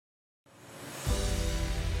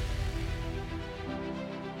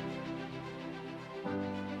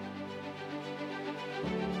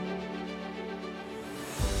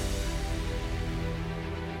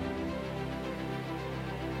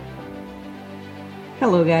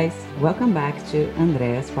Hello, guys. Welcome back to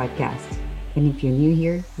Andrea's podcast. And if you're new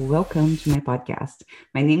here, welcome to my podcast.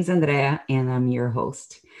 My name is Andrea, and I'm your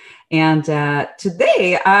host. And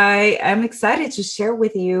today I am excited to share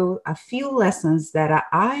with you a few lessons that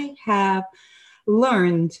I have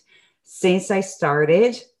learned since I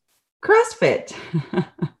started CrossFit.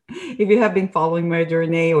 If you have been following my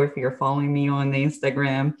journey or if you're following me on the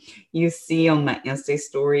Instagram, you see on my Insta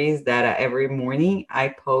stories that every morning I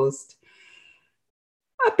post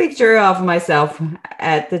a picture of myself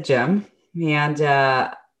at the gym, and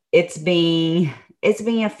it's been it's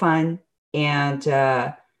been a fun and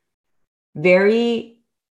very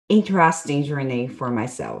interesting journey for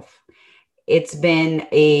myself. It's been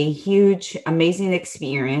a huge, amazing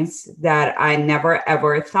experience that I never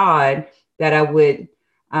ever thought that I would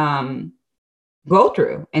um, go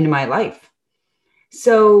through in my life.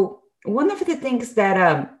 So one of the things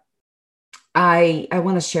that I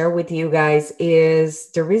want to share with you guys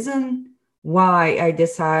is the reason why I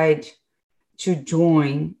decided to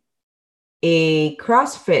join a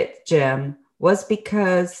CrossFit gym was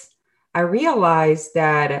because I realized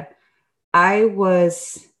that I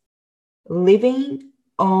was living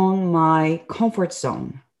on my comfort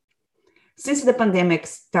zone. Since the pandemic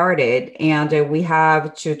started and we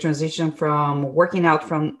have to transition from working out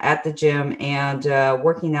from at the gym and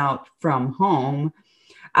working out from home,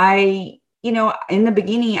 in the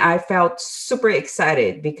beginning, I felt super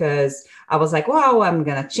excited because I was like, wow, I'm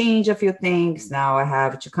going to change a few things. Now I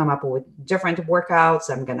have to come up with different workouts.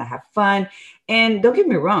 I'm going to have fun. And don't get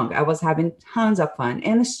me wrong, I was having tons of fun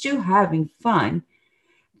and still having fun.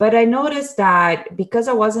 But I noticed that because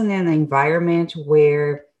I wasn't in an environment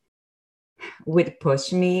where would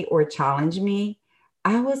push me or challenge me,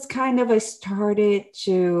 I was kind of, I started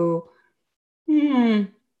to, hmm,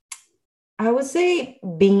 I would say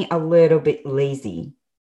being a little bit lazy.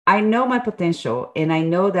 I know my potential and I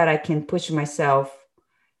know that I can push myself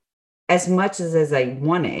as much as I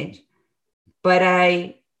wanted, but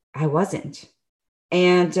I wasn't.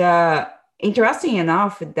 And interesting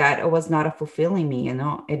enough that it was not fulfilling me,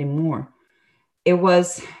 anymore. It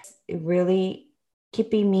was really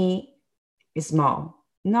keeping me small,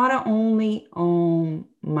 not only on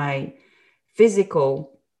my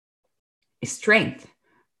physical strength,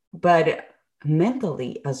 but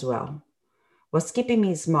mentally as well. Was keeping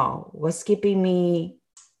me small, was keeping me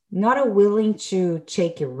not a willing to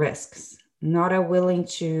take risks, not a willing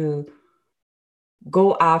to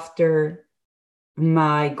go after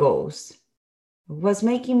my goals, was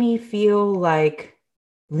making me feel like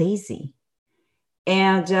lazy.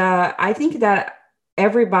 And I think that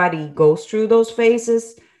everybody goes through those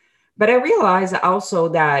phases, but I realize also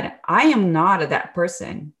that I am not that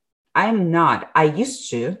person. I am not. I used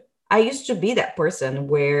to be that person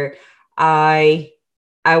where I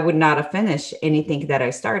I would not have finished anything that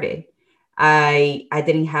I started. I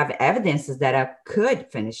didn't have evidences that I could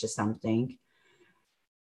finish something,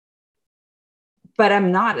 but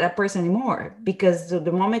I'm not that person anymore because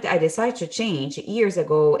the moment I decided to change years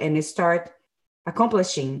ago and start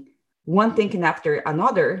accomplishing one thing after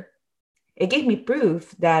another, it gave me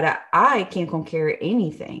proof that I can conquer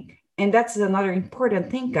anything. And that's another important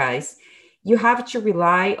thing, guys. You have to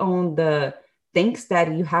rely on the things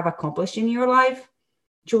that you have accomplished in your life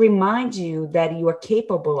to remind you that you are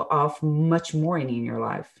capable of much more in your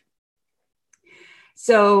life.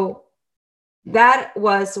 So that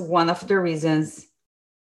was one of the reasons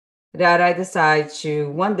that I decided to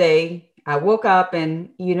one day I woke up and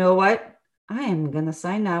you know what? I am going to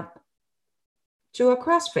sign up to a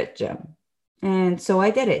CrossFit gym. And so I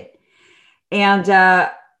did it. And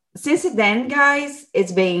since then, guys,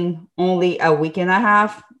 it's been only a week and a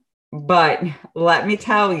half. But let me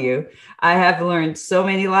tell you, I have learned so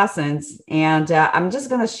many lessons. And I'm just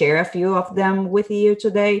going to share a few of them with you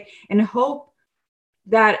today and hope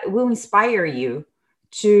that will inspire you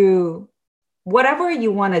to whatever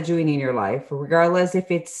you want to do in your life, regardless if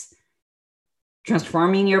it's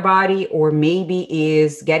transforming your body or maybe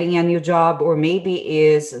is getting a new job or maybe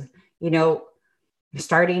is, you know,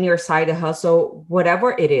 starting your side hustle,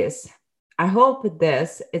 whatever it is. I hope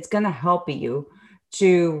this it's going to help you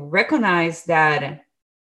to recognize that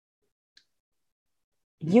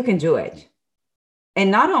you can do it. And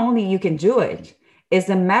not only you can do it, it's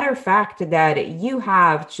a matter of fact that you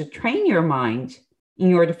have to train your mind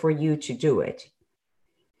in order for you to do it.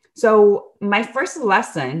 So my first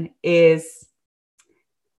lesson is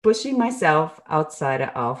pushing myself outside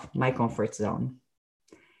of my comfort zone.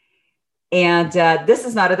 And this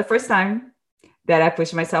is not the first time that I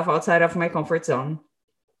push myself outside of my comfort zone.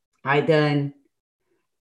 I done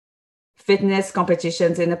fitness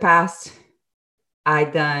competitions in the past. I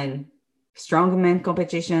done strongman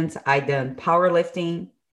competitions. I done powerlifting.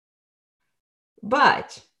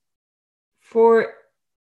 But for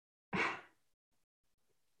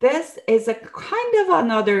this is a kind of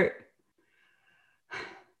another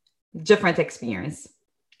different experience.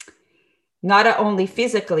 Not only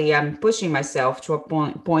physically, I'm pushing myself to a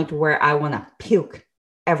point where I want to puke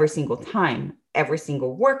every single time, every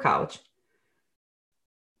single workout,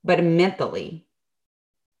 but mentally,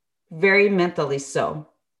 very mentally so.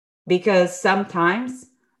 Because sometimes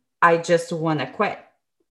I just want to quit.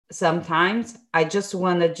 Sometimes I just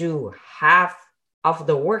want to do half of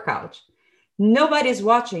the workout. Nobody's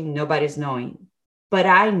watching, nobody's knowing, but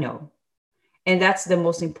I know. And that's the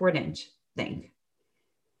most important thing.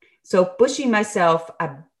 So pushing myself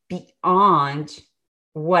beyond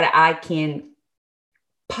what I can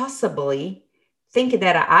possibly think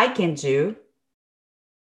that I can do,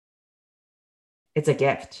 it's a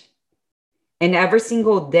gift. And every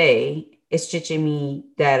single day is teaching me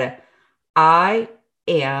that I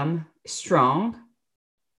am strong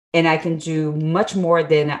and I can do much more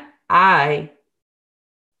than I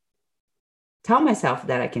tell myself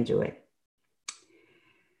that I can do it.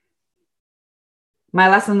 My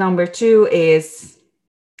lesson number 2 is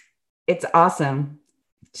it's awesome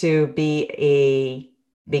to be a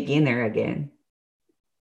beginner again.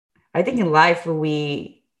 I think in life,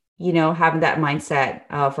 we, have that mindset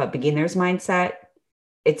of a beginner's mindset.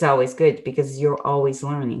 It's always good because you're always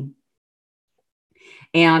learning.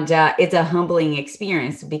 And it's a humbling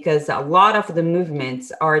experience because a lot of the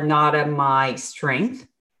movements are not my strength.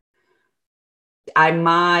 I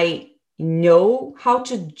might know how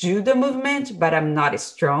to do the movement, but I'm not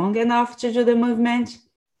strong enough to do the movement.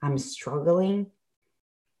 I'm struggling.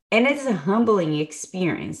 And it's a humbling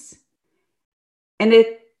experience. And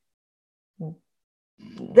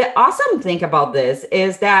the awesome thing about this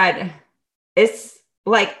is that it's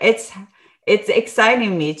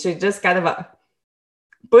exciting me to just kind of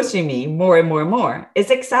pushing me more and more and more.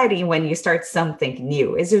 It's exciting when you start something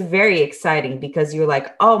new. It's very exciting because you're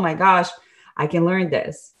like, oh my gosh, I can learn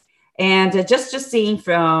this. And just seeing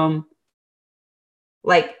from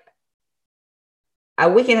like a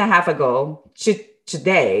week and a half ago to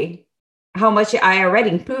today, how much I already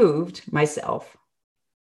improved myself,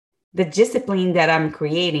 the discipline that I'm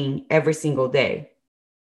creating every single day.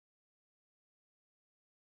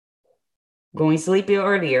 Going to sleep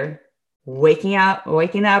earlier, waking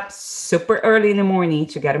up super early in the morning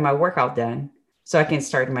to get my workout done so I can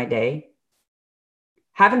start my day.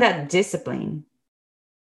 Having that discipline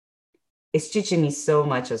is teaching me so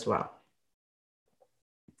much as well.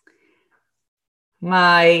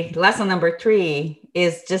 My lesson number 3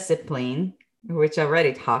 is discipline, which I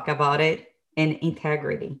already talked about it, and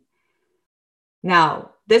integrity.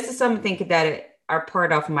 Now, this is something that are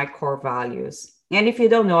part of my core values. And if you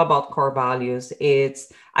don't know about core values,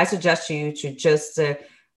 I suggest you to just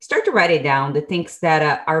start to write it down, the things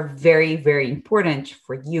that are very, very important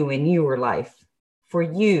for you in your life, for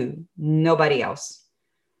you, nobody else.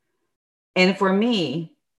 And for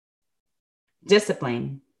me,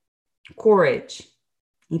 discipline, courage,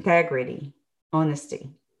 integrity, honesty,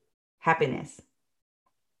 happiness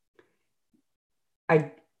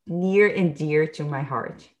are near and dear to my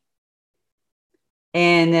heart.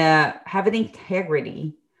 And having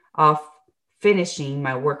integrity of finishing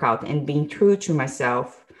my workout and being true to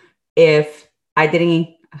myself if I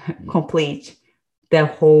didn't complete the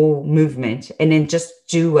whole movement and then just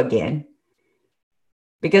do again.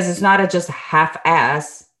 Because it's not just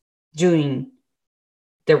half-ass doing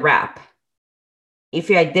the rep.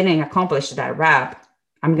 If I didn't accomplish that rep,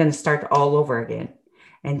 I'm going to start all over again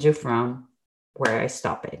and do from where I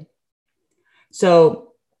stop it.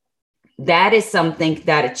 So that is something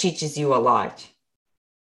that teaches you a lot.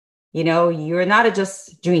 You're not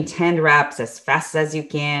just doing 10 reps as fast as you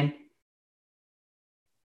can.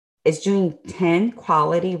 It's doing 10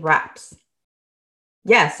 quality reps.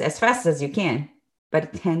 Yes, as fast as you can,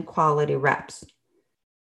 but 10 quality reps.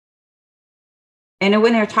 And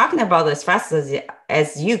when you're talking about as fast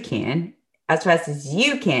as you can,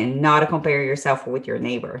 not compare yourself with your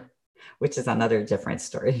neighbor, which is another different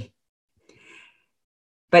story.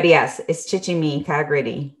 But yes, it's teaching me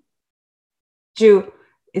integrity.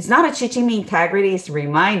 It's not teaching me integrity, it's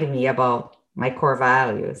reminding me about my core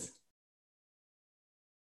values,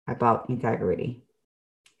 about integrity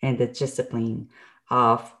and the discipline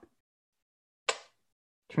of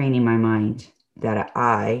training my mind that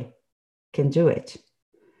I can do it.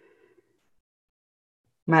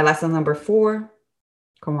 My lesson number 4,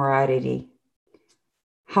 camaraderie.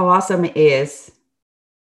 How awesome it is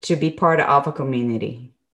to be part of a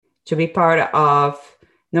community, to be part of,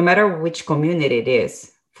 no matter which community it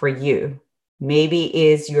is. for you. Maybe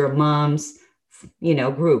is your mom's,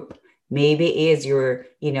 group. Maybe is your,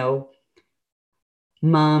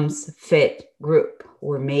 mom's fit group,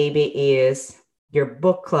 or maybe is your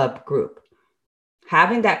book club group.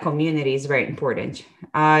 Having that community is very important.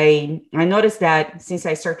 I noticed that since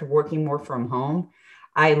I started working more from home,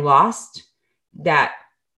 I lost that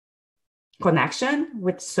connection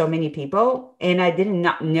with so many people, and I did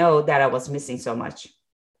not know that I was missing so much.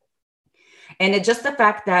 And it's just the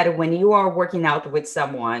fact that when you are working out with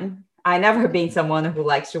someone, I never been someone who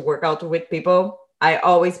likes to work out with people. I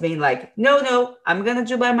always been like, no, I'm gonna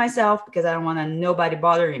do by myself because I don't want nobody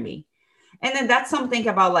bothering me. And then that's something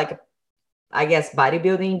about, like, I guess,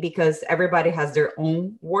 bodybuilding, because everybody has their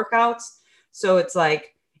own workouts. So it's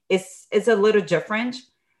like, it's a little different.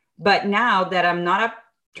 But now that I'm not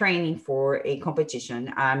training for a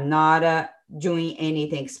competition, I'm not doing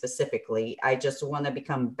anything specifically. I just want to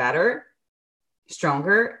become better,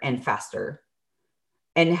 stronger, and faster.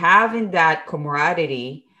 And having that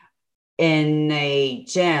camaraderie in a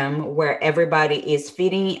gym where everybody is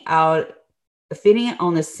feeding on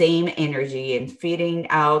the same energy and feeding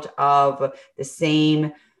out of the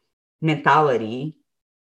same mentality,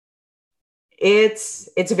 it's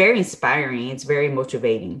very inspiring. It's very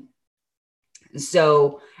motivating.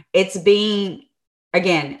 So it's been,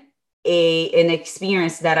 again, an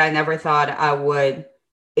experience that I never thought I would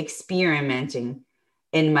experimenting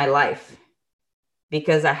in my life,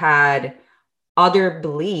 because I had other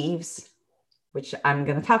beliefs, which I'm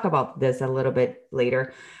going to talk about this a little bit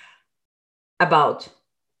later, about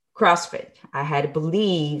CrossFit. I had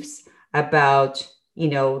beliefs about,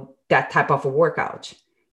 that type of a workout.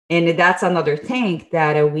 And that's another thing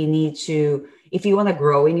that we need to, if you want to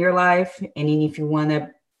grow in your life and if you want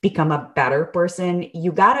to become a better person,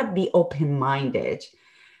 you got to be open-minded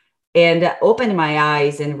and open my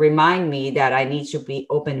eyes and remind me that I need to be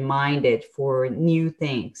open-minded for new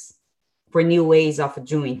things, for new ways of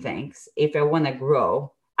doing things. If I want to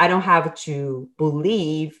grow, I don't have to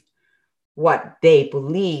believe what they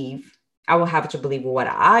believe. I will have to believe what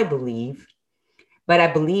I believe. But I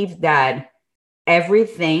believe that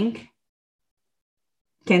everything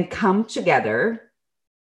can come together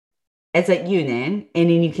as a unit, and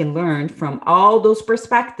then you can learn from all those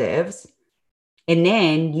perspectives, and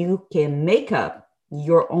then you can make up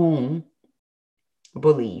your own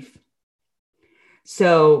belief.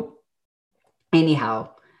 So anyhow,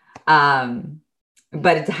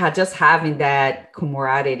 but just having that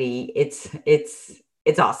camaraderie, it's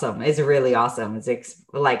awesome. It's really awesome. It's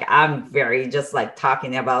like, I'm very just like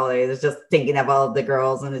talking about it. It's just thinking about the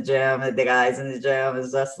girls in the gym and the guys in the gym.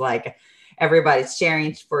 It's just like everybody's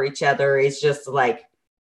sharing for each other. It's just like,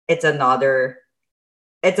 it's another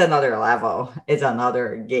level. It's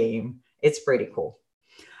another game. It's pretty cool.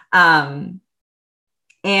 And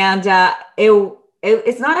it's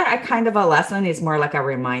not a kind of a lesson. It's more like a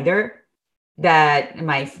reminder that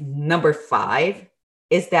my number 5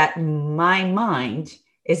 is that my mind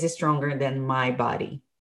is stronger than my body.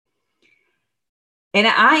 And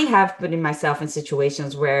I have put myself in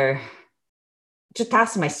situations where, to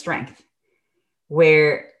test my strength,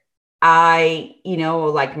 where I,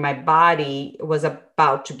 like my body was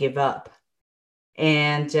about to give up.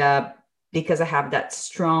 And because I have that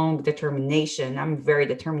strong determination, I'm a very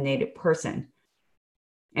determined person.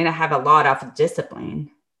 And I have a lot of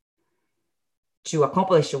discipline to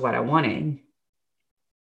accomplish what I wanted.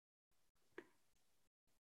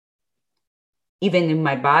 Even if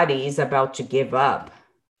my body is about to give up,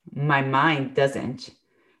 my mind doesn't,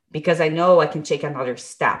 because I know I can take another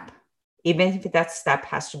step, even if that step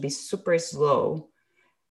has to be super slow,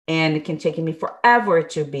 and it can take me forever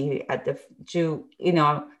to be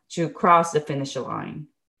to cross the finish line.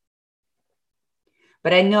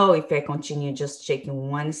 But I know if I continue just taking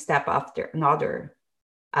one step after another,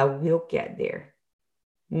 I will get there.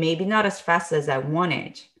 Maybe not as fast as I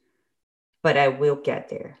wanted, but I will get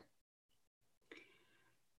there.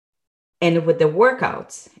 And with the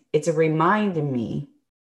workouts, it's reminding me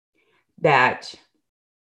that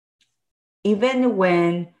even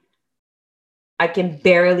when I can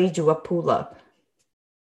barely do a pull-up,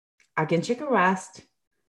 I can take a rest,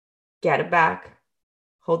 get it back,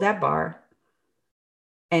 hold that bar,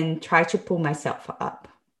 and try to pull myself up.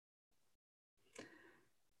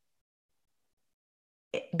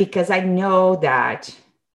 Because I know that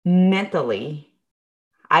mentally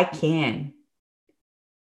I can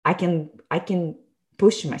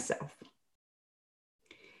push myself.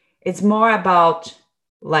 It's more about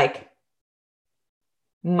like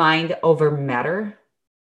mind over matter.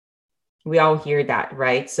 We all hear that,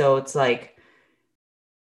 right? So it's like,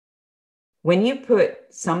 When you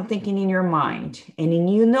put some thinking in your mind and then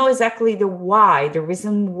you know exactly the why, the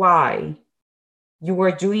reason why you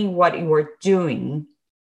are doing what you are doing,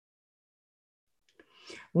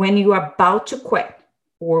 when you are about to quit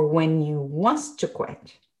or when you want to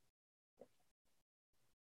quit,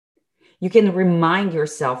 you can remind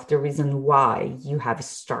yourself the reason why you have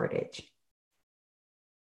started.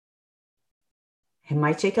 It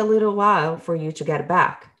might take a little while for you to get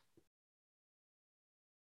back.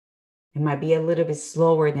 It might be a little bit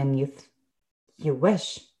slower than you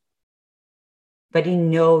wish, but you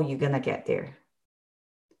know you're going to get there.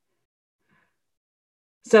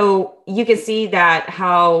 So you can see that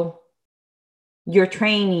how your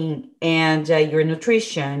training and your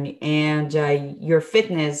nutrition and your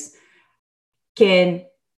fitness can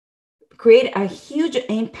create a huge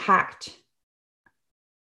impact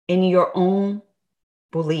in your own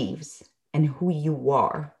beliefs and who you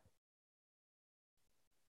are.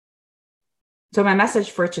 So my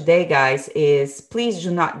message for today, guys, is please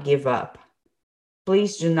do not give up.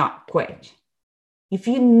 Please do not quit. If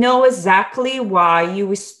you know exactly why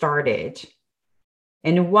you started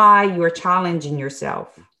and why you're challenging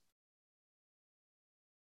yourself,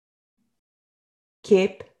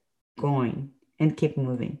 keep going and keep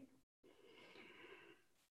moving.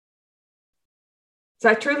 So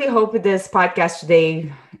I truly hope this podcast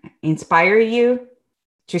today inspire you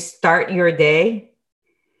to start your day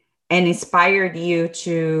and inspired you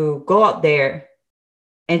to go out there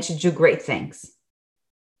and to do great things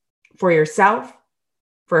for yourself,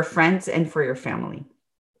 for friends, and for your family.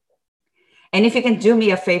 And if you can do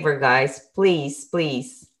me a favor, guys, please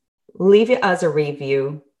leave us a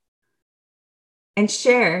review and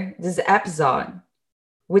share this episode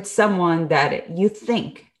with someone that you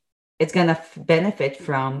think is going to benefit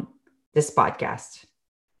from this podcast.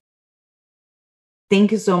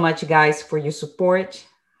 Thank you so much, guys, for your support.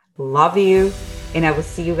 Love you. And I will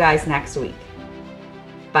see you guys next week.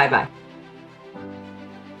 Bye-bye.